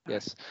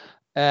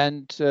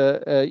 And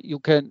you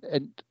can,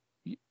 and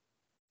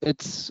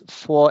it's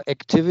for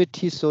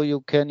activity, so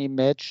you can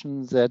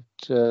imagine that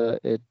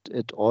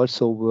it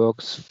also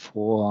works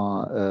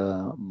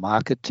for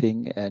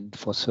marketing and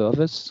for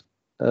service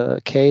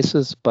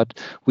cases, but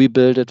we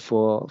build it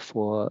for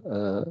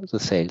the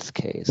sales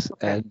case.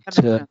 Okay.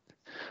 And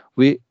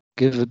we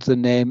give it the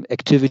name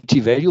activity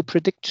value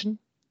prediction,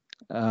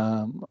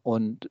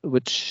 on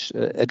which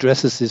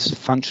addresses this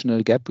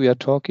functional gap we are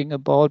talking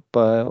about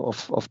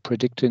of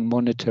predicting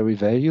monetary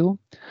value.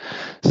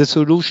 The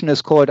solution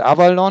is called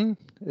Avalon.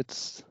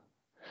 It's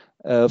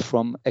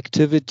from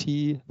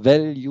activity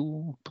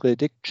value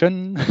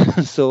prediction,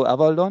 so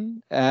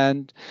Avalon,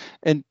 and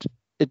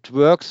it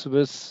works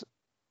with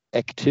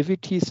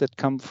activities that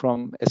come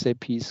from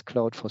SAP's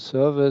Cloud for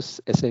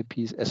Service,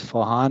 SAP's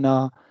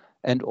S4HANA,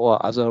 and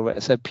or other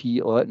SAP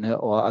or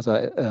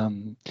other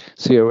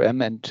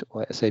CRM and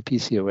or SAP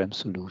CRM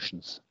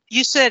solutions.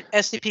 You said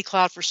SAP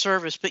Cloud for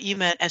Service, but you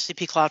meant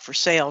SAP Cloud for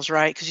Sales,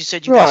 right? Because you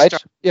said you right. guys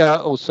started.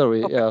 Yeah. Oh,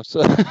 sorry. Okay. Yeah.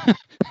 So I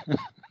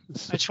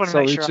just want to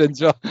make sure.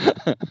 Ginger.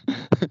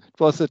 It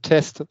was a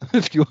test.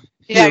 If you.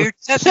 Yeah, you're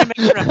testing to make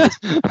sure.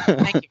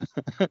 Thank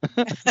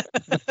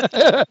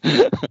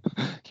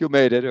you. You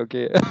made it.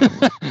 Okay.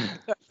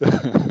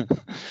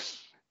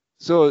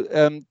 So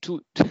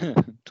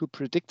to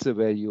predict the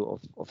value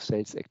of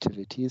sales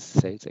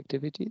activities,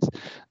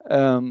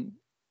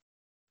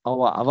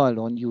 our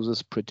Avalon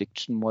uses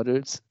prediction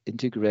models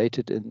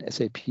integrated in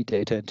SAP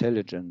Data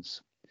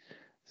Intelligence.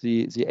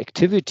 The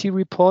activity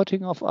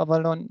reporting of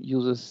Avalon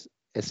uses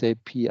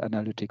SAP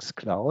Analytics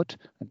Cloud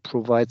and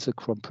provides a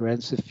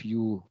comprehensive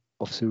view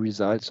of the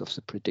results of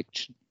the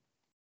prediction.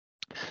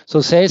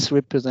 So sales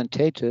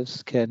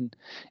representatives can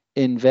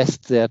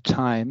invest their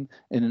time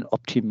in an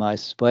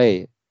optimized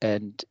way,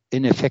 and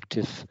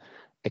ineffective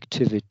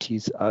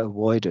activities are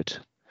avoided.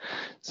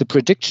 The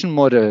prediction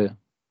model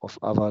of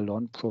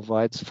Avalon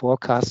provides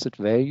forecasted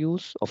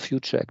values of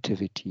future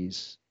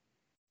activities.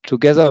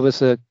 Together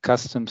with a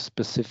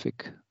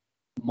custom-specific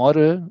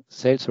model,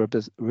 sales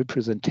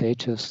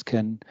representatives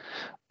can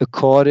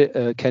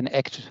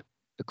act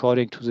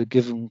according to the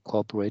given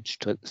corporate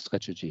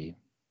strategy.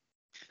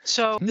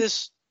 So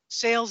this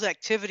sales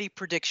activity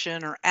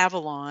prediction, or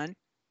Avalon,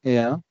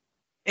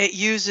 it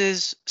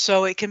uses,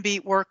 so it can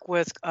work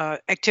with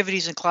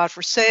activities in Cloud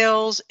for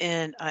Sales,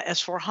 in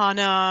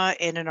S4HANA,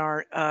 and in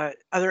our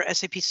other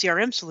SAP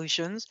CRM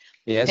solutions.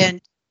 Yes.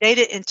 And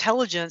Data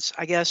Intelligence,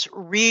 I guess,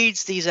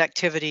 reads these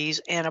activities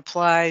and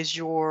applies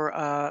your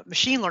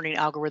machine learning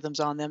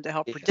algorithms on them to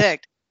help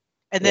predict.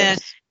 And then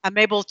I'm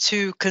able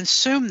to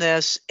consume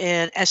this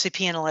in SAP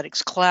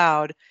Analytics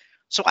Cloud,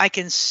 so I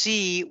can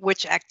see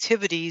which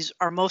activities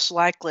are most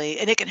likely,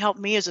 and it can help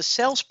me as a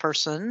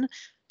salesperson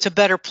to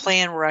better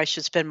plan where I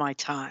should spend my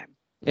time.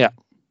 Yeah.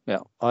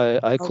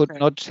 I could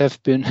not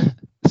have been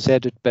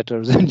said it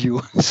better than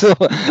you. So,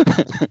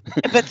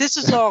 but this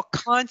is all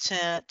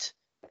content.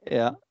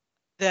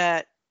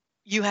 That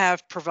you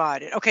have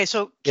provided. Okay,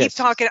 so keep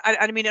talking. I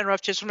didn't mean to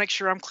interrupt. Just to make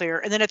sure I'm clear.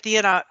 And then at the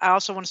end, I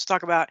also want us to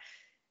talk about,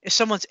 if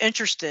someone's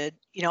interested,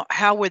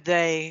 how would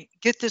they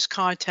get this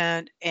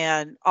content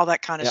and all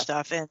that kind of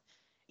stuff. And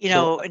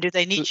and do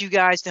they need you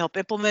guys to help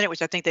implement it,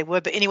 which I think they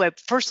would. But anyway,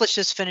 first let's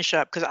just finish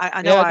up, because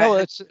I know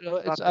it's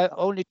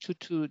only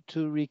to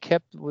recap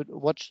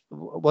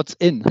what's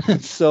in.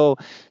 So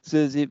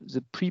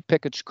the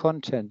prepackaged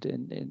content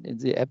in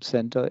the App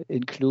Center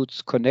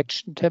includes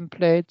connection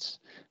templates,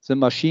 the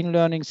machine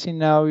learning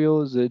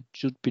scenario, the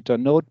Jupyter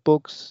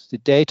notebooks, the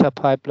data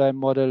pipeline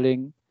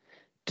modeling,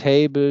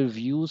 table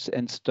views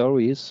and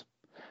stories,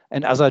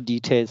 and other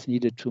details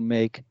needed to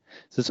make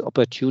this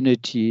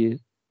opportunity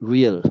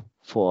real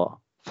for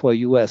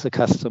you as a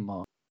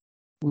customer.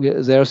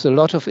 There's a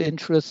lot of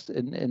interest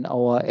in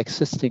our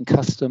existing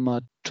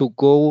customer to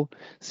go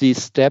the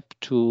step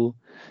to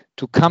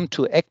come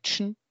to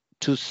action,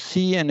 to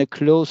see in a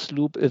closed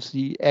loop if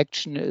the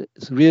action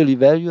is really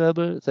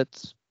valuable.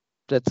 That's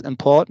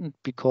important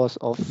because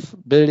of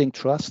building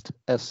trust,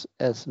 as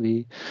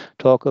we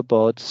talk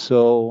about.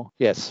 So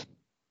yes,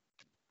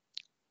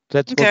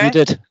 that's what we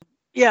did.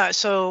 Yeah,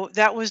 so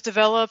that was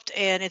developed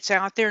and it's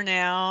out there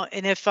now.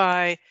 And if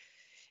I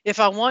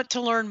want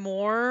to learn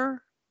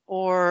more,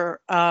 or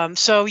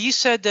so you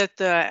said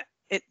that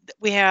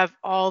we have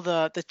all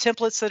the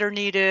templates that are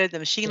needed, the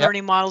machine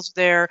learning models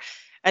there,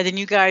 and then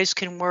you guys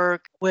can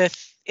work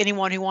with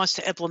anyone who wants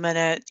to implement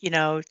it,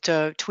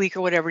 to tweak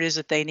or whatever it is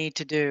that they need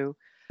to do.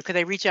 Could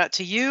they reach out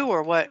to you,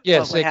 or what?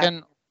 Yes, they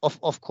can.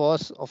 Of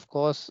course,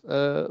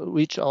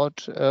 reach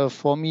out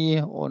for me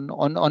on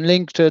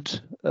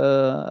LinkedIn,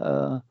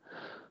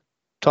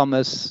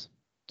 Thomas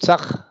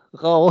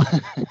Zachrau.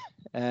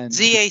 And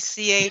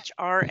Zachrau.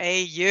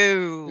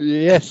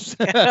 Yes.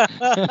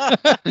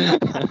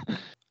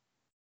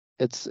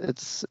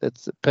 It's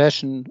a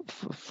passion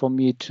for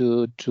me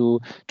to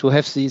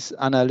have these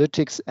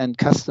analytics and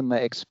customer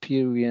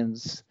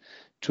experience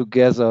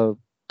together.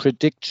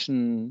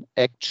 Prediction,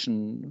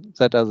 action,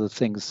 that are the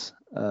things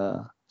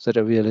that I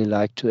really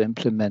like to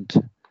implement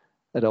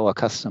at our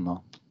customer.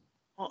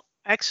 Well,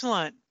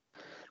 excellent.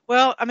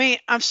 Well,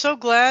 I'm so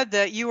glad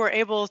that you were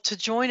able to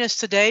join us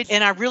today.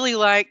 And I really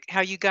like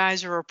how you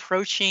guys are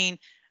approaching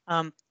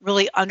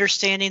really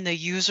understanding the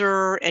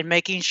user and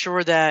making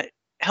sure that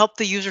help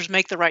the users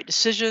make the right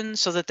decisions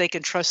so that they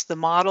can trust the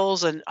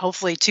models. And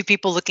hopefully two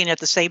people looking at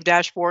the same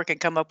dashboard can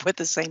come up with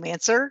the same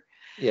answer.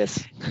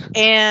 Yes.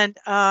 And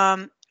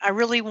I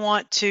really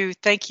want to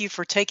thank you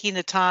for taking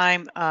the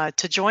time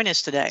to join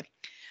us today.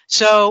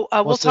 So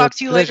we'll talk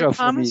to you later,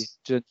 Thomas.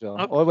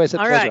 Always a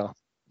pleasure.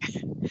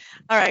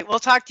 All right. We'll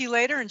talk to you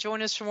later, and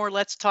join us for more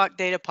Let's Talk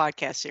Data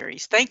podcast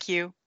series. Thank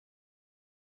you.